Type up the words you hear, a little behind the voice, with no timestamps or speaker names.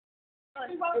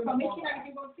Do one from it, you only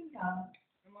do one finger.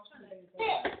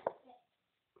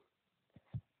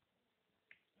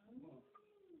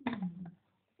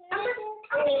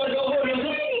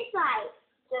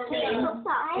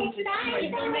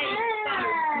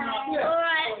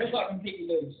 It's like completely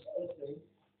loose.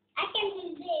 I can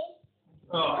do this.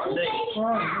 Oh,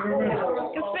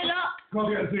 You fill up. Go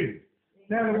get a thing.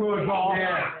 Now the words are.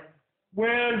 yeah.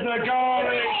 Where's the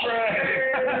garlic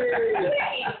bread?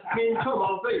 Come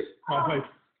on, please. Oh, please.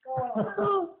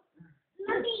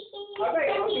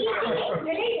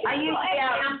 I used to be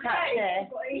out and cut there.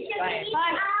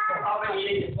 I'll be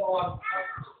eating for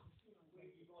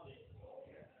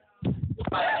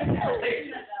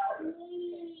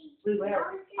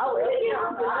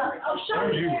Show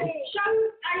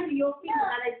Amy your finger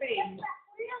how they bend.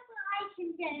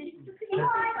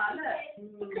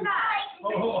 Look at that. So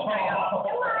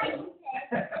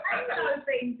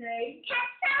bendy.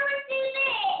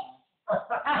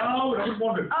 Oh, that was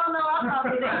wonderful. Oh no, I can't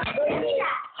do that.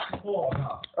 Oh,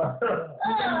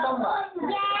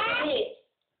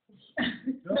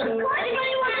 Anybody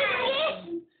want to do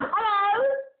this? Hello?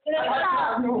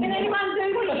 Can anyone do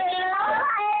this?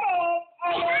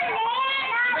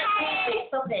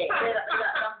 Stop it. Do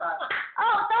that number.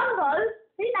 Oh, Dumbo?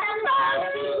 Who's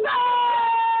that?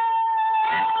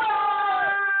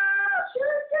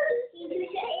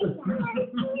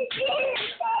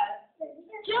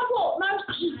 Do you know what? Most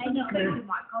people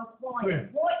might go quiet.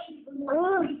 What is the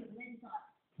most reason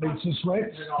Pizza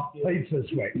sweat. Pizza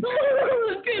sweat. I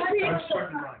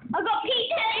got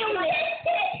pizza in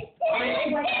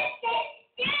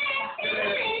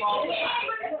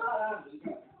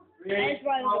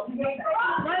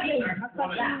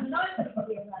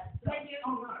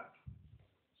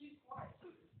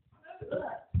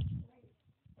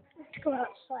Let's go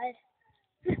outside.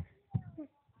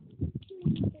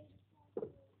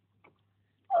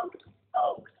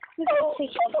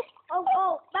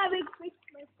 Merry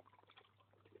Christmas.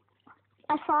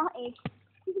 I farted.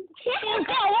 Get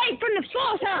away from the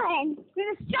floor, son!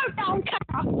 We're gonna show down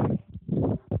camera.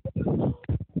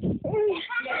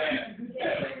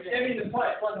 Give me the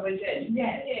pipe on the weekend.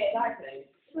 Yeah, exactly.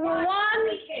 1, 2,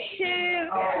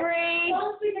 3.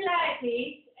 Once with the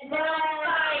ladies, and then I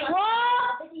say,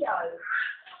 What? video.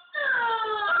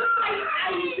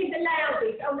 Amy be the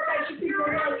loudest. I would say she'd be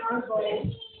more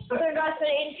noticeable. So guys, for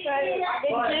the intro,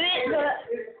 I didn't do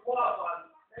it, but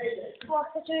what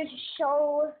I do is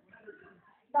show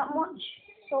that much.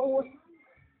 So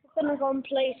we're gonna go and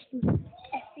play some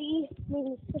SE,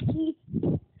 meaning footy.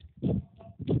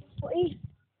 Footy.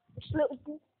 This little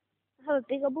ball. I have a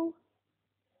bigger ball.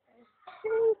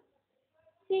 2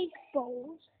 big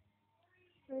balls.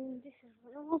 And this is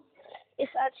one of them.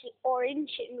 It's actually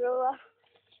orange in real life.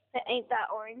 It ain't that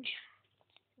orange.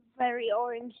 Very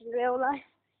orange in real life.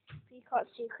 But you can't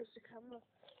see because the camera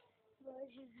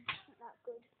version isn't that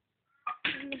good.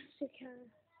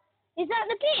 Is that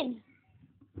the bin?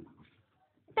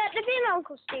 Is that the bin,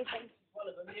 Uncle Stephen? One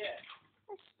of them, yeah.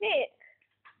 That's sick.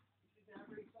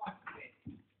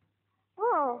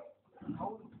 Oh.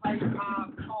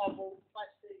 Cardboard,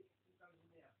 plastic.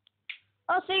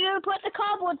 Oh, so you're going to put the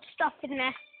cardboard stuff in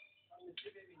there?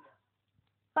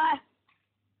 Bye.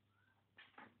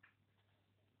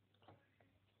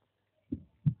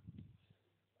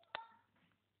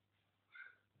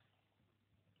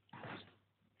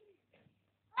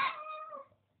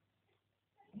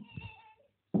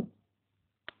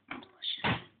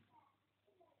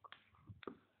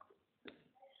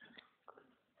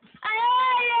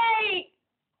 Hey!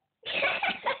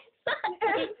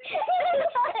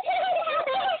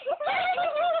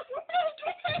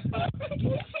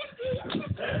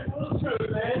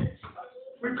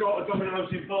 We've got a Domino's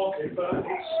in Barking, but it's...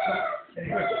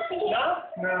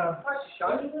 No.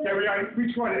 Yeah,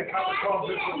 we tried it a couple of times,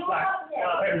 it was flat.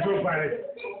 It was all bad.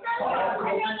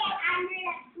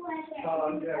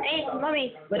 Hey, Mummy,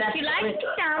 would you like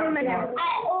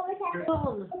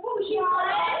some?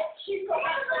 She's got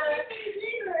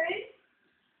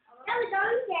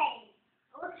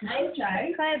AJ.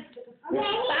 Bye, guys.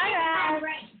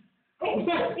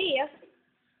 See ya.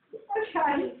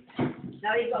 Okay.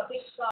 Now you've got a big scar.